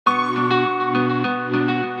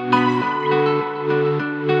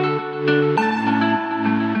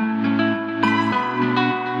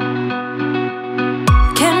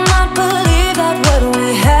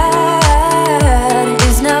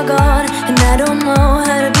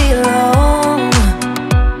how to be alone.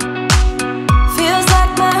 Feels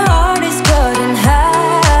like my heart is cut in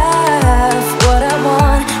half. What I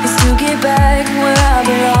want is to get back where I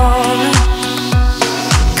belong.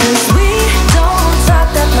 'Cause we don't talk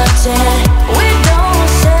that much and we don't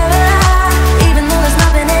share a lot. Even though there's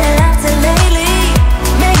nothing in it after lately,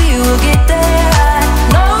 maybe we'll get there. I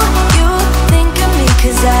know you think of me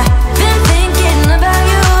 'cause I've been thinking about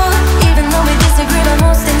you. Even though we disagree on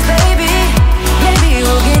most things, baby, maybe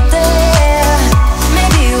we'll get there.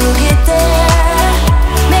 Maybe we'll get there.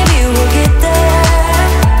 Maybe we'll get there.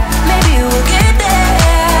 Maybe we'll get there.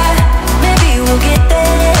 Maybe we'll get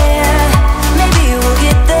there. Maybe we'll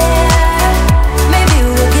get there. Maybe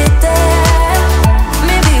we'll get there.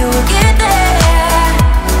 Maybe we'll get there.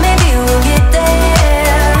 Maybe we'll get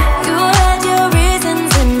there. You had your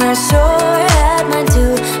reasons and I sure had mine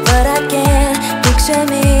too, but I can't picture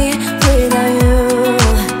me without you.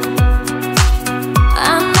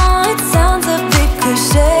 I know it sounds a bit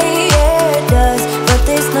cliche, yeah it does, but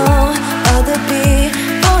there's no other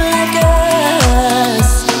people like us.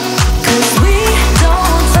 'Cause we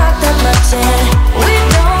don't talk that much and we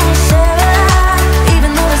don't share a lot. Even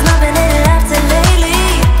though there's nothing in it after lately,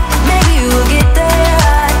 maybe we'll get there.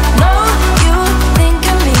 I know you think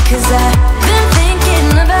of me 'cause I've been thinking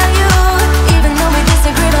about you. Even though we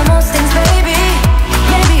disagree on most things, baby,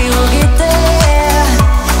 maybe we'll get there.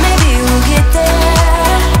 Maybe we'll get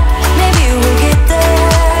there. Maybe we'll get there.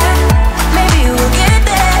 Maybe we'll get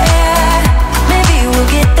there. Maybe we'll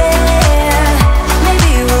get there. Maybe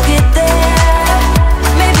we'll get there.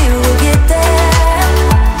 Maybe we'll get there.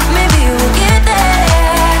 Maybe we'll get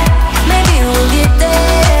there. Maybe we'll get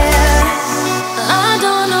there. I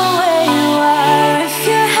don't know where you are, if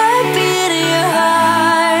you're happy in your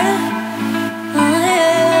heart. Oh,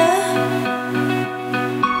 yeah.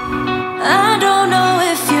 I don't know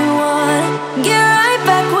if you want to get right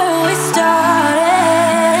back where we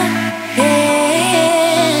started.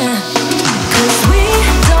 Yeah. 'Cause we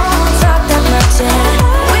don't talk that much and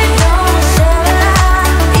we don't share a lot.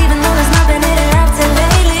 Even though there's nothing in it after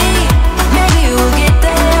lately, maybe we'll get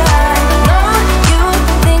there. I know you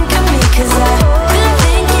think of me 'cause I've been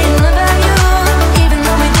thinking about you. Even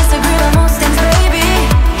though we disagree on most things, baby,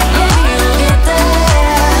 maybe we'll get there.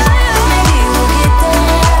 Maybe we'll get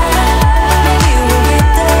there. Maybe we'll get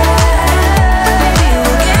there. Maybe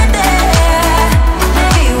we'll get there.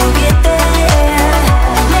 Maybe we'll get there.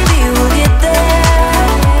 Maybe we'll get there.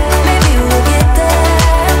 Maybe we'll get there.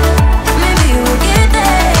 Maybe we'll get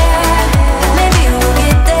there. Maybe we'll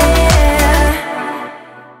get there.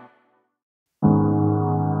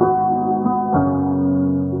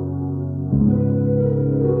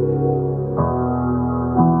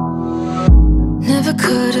 Never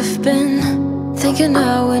could have been thinking I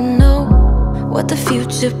would know what the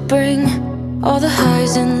future bring. All the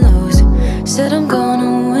highs and lows. Said I'm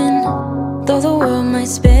gonna win, though the world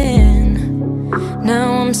might spin. Now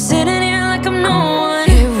I'm sitting here like I'm no one.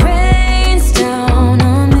 It rains down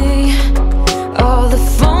on me. All the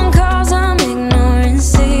phone calls I'm ignoring.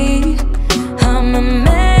 See, I'm a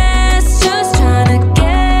mess, just trying to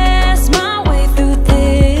guess my way through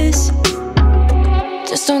this.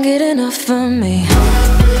 Just don't get enough of me.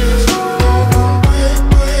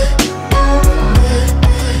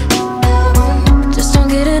 Just don't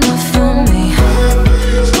get enough of me.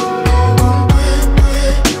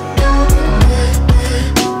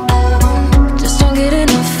 Just don't get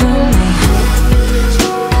enough of me.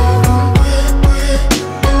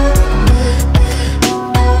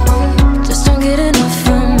 Just don't get enough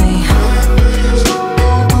of me.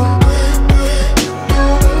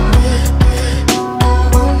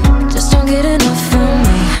 Just don't get enough of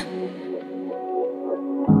me.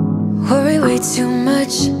 Worry way too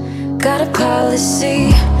much. Got a policy.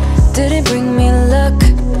 Didn't bring me luck,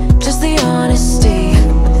 just the honesty.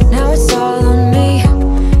 Now it's all on me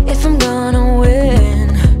if I'm gonna win.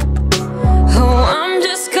 Oh, I'm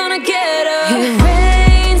just gonna get up. It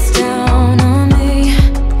rains down on me.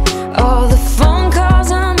 All the phone calls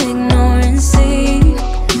I'm ignoring. See,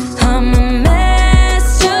 I'm a mess,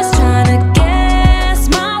 just trying to guess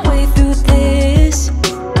my way through this.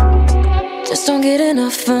 Just don't get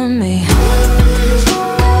enough of me.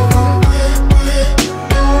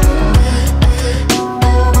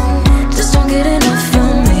 Just don't get enough.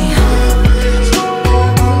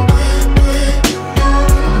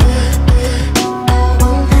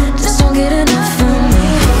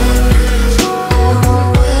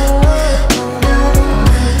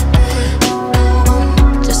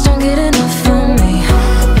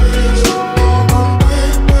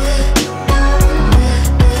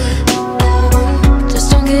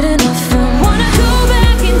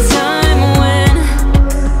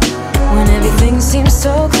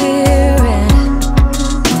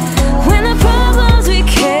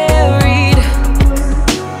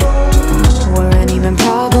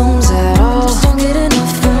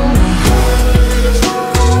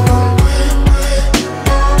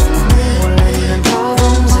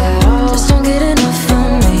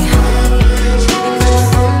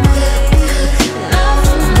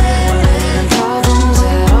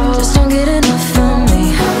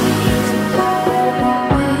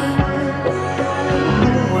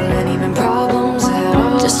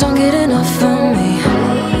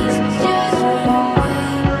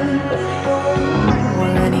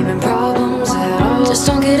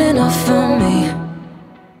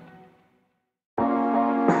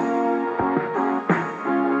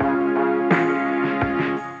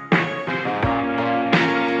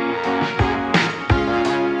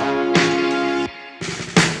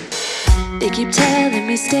 keep telling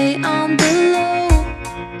me stay on the low.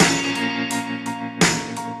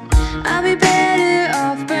 I'll be better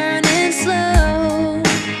off burning slow.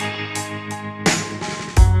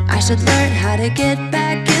 I should learn how to get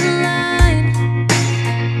back in line,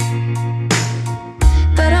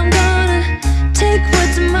 but I'm gonna take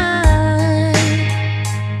what's mine.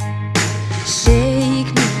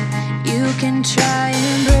 Shake me, you can try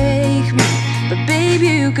and break me, but babe,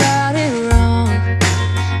 you got it wrong.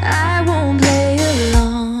 I won't play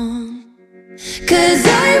along, 'cause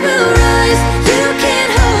I will rise, you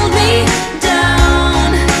can't hold me down.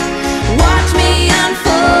 Watch me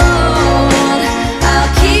unfold,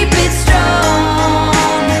 I'll keep it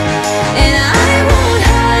strong. And I won't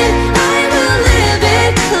hide, I will live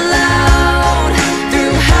it loud.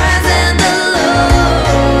 Through highs and the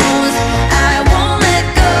lows, I won't let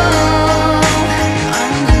go.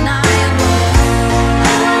 Undeniable,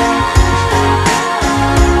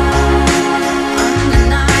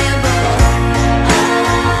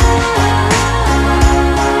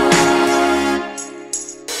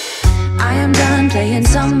 I am done playing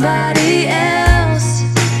somebody else.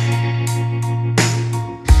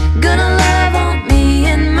 Gonna love on me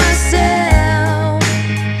and myself,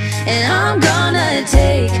 and I'm gonna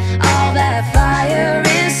take all that fire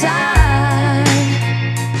inside,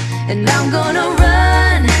 and I'm gonna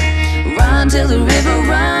run, run till the river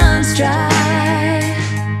runs dry.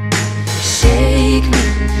 Shake me,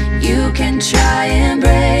 you can try and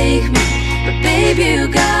break me, but babe, you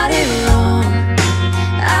got it wrong.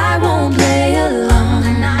 I won't play along,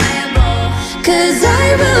 'cause I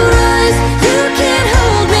will rise, you can't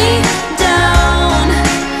hold me down.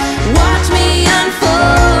 Watch me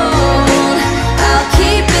unfold, I'll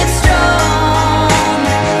keep it strong.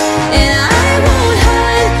 And I won't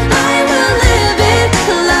hide, I will live it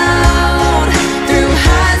loud. Through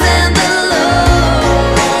highs and the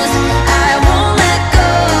lows, I won't let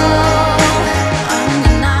go.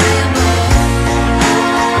 Undeniable,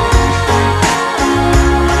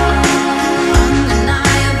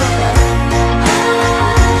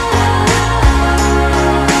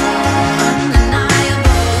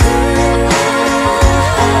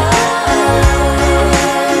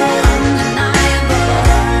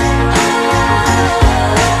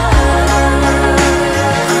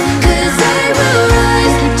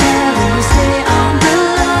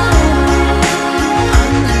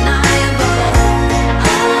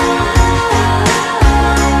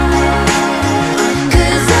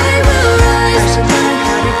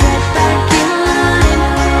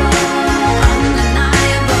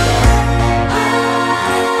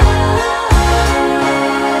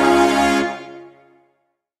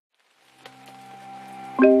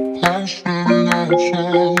 I'm standing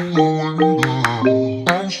outside my window.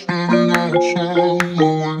 I'm standing outside my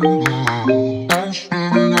window. I'm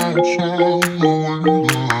standing outside my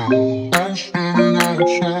window. I'm standing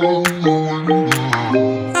outside my window.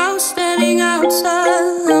 I'm standing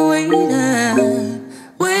outside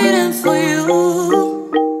waiting for you.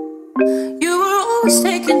 You were always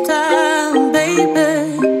taking time, baby,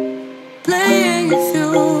 playing it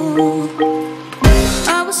through.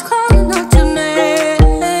 I was calling out your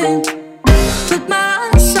name, with my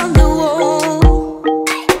eyes on the wall.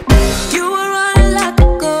 You were running like a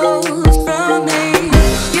ghost from me.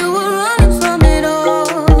 You were running from it all.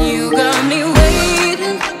 You got me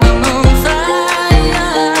waiting, I'm on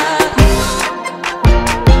fire.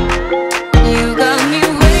 You got me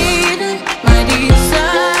waiting, my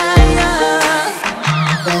desire.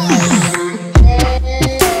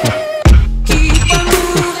 Keep on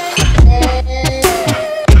moving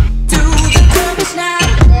to the purpose now,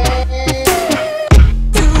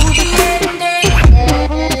 to the ending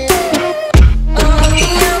of the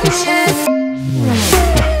ocean.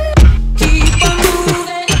 Keep on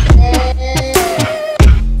moving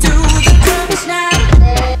to the purpose now,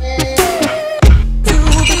 to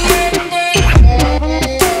the ending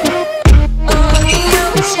of the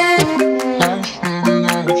ocean. I'm standing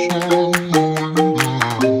outside my window.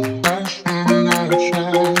 I'm standing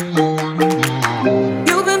outside my window.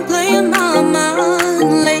 You've been playing my mind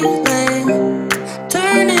lately,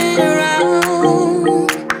 turning around.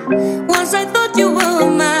 Once I thought you were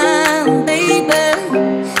mine, baby,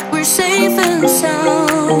 we're safe and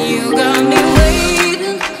sound. You got me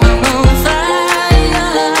waiting, I'm on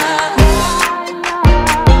fire.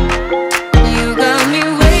 You got me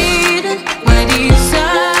waiting, my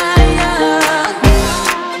desire.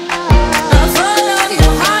 I follow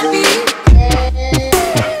your heartbeat.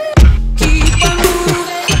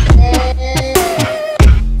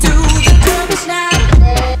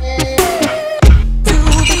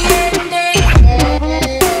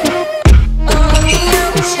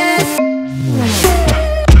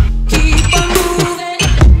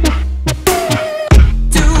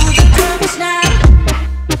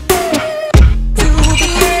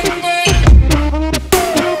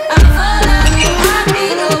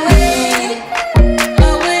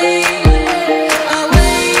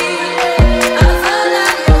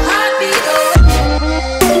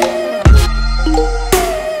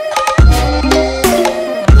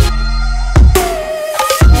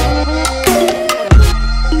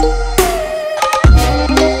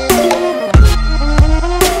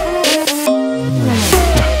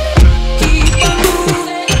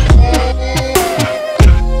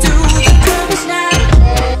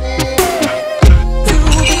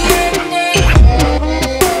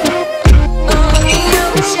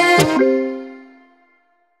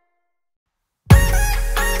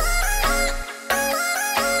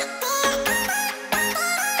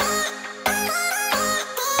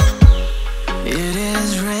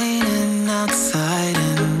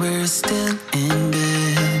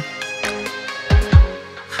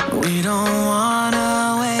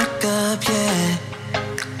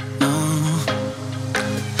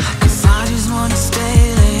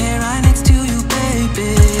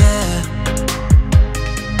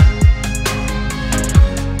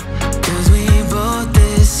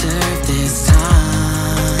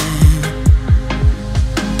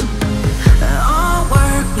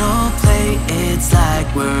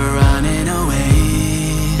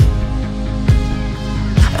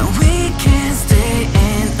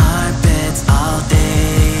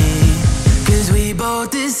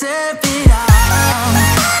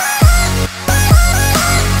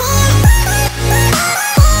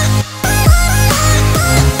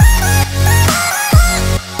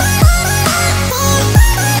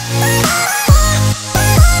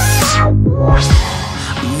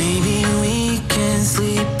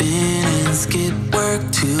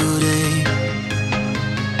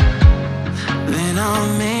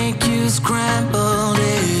 I'll make you scrambled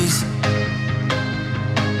eggs.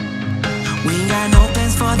 We got no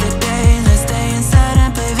plans for the